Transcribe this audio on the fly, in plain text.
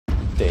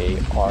They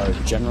are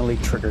generally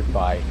triggered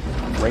by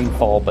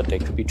rainfall, but they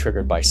could be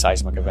triggered by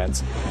seismic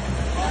events.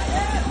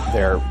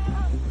 They're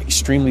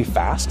extremely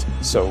fast.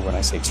 So when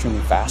I say extremely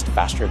fast,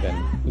 faster than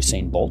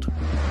Usain Bolt.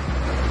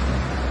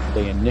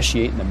 They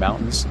initiate in the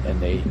mountains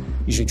and they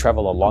usually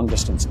travel a long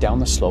distance down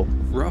the slope.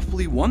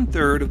 Roughly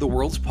 1/3 of the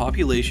world's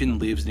population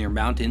lives near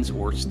mountains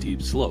or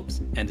steep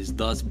slopes, and is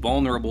thus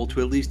vulnerable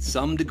to at least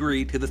some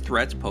degree to the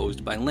threats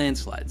posed by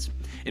landslides.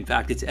 In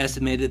fact, it's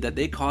estimated that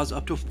they cause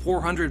up to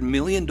 $400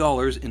 million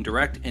in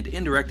direct and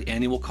indirect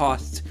annual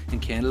costs in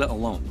Canada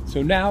alone.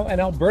 So now an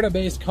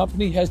Alberta-based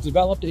company has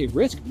developed a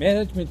risk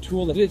management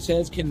tool that it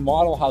says can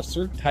model how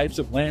certain types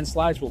of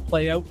landslides will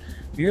play out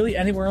nearly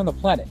anywhere on the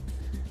planet.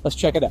 Let's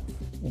check it out.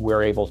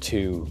 We're able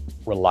to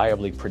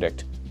reliably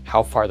predict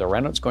how far the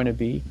runout's going to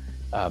be,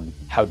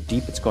 how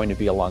deep it's going to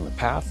be along the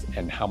path,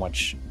 and how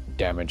much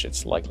damage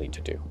it's likely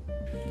to do.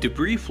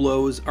 Debris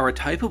flows are a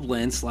type of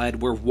landslide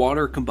where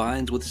water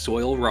combines with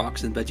soil,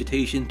 rocks, and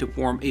vegetation to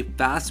form a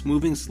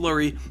fast-moving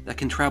slurry that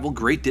can travel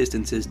great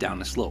distances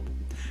down a slope.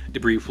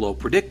 Debris Flow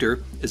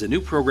Predictor is a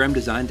new program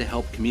designed to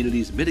help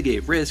communities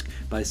mitigate risk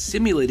by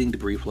simulating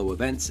debris flow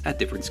events at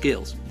different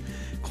scales.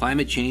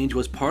 Climate change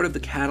was part of the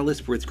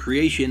catalyst for its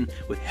creation,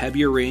 with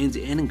heavier rains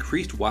and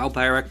increased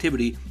wildfire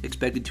activity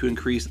expected to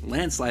increase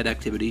landslide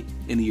activity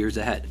in the years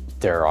ahead.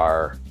 There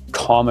are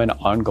common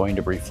ongoing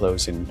debris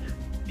flows in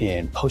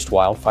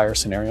post-wildfire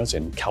scenarios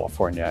in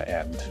California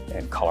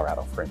and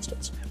Colorado, for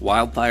instance.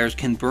 Wildfires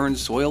can burn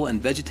soil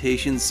and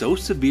vegetation so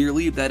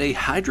severely that a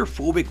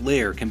hydrophobic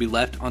layer can be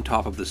left on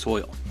top of the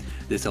soil.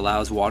 This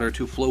allows water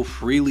to flow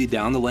freely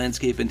down the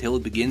landscape until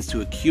it begins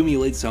to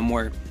accumulate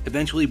somewhere,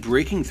 eventually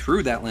breaking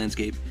through that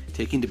landscape,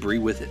 taking debris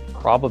with it.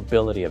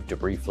 Probability of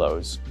debris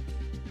flows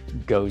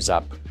goes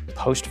up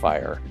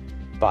post-fire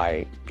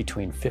by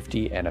between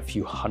 50 and a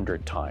few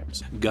hundred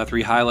times.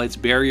 Guthrie highlights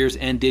barriers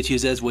and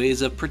ditches as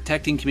ways of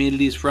protecting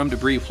communities from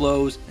debris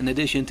flows, in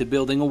addition to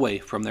building away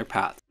from their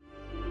paths.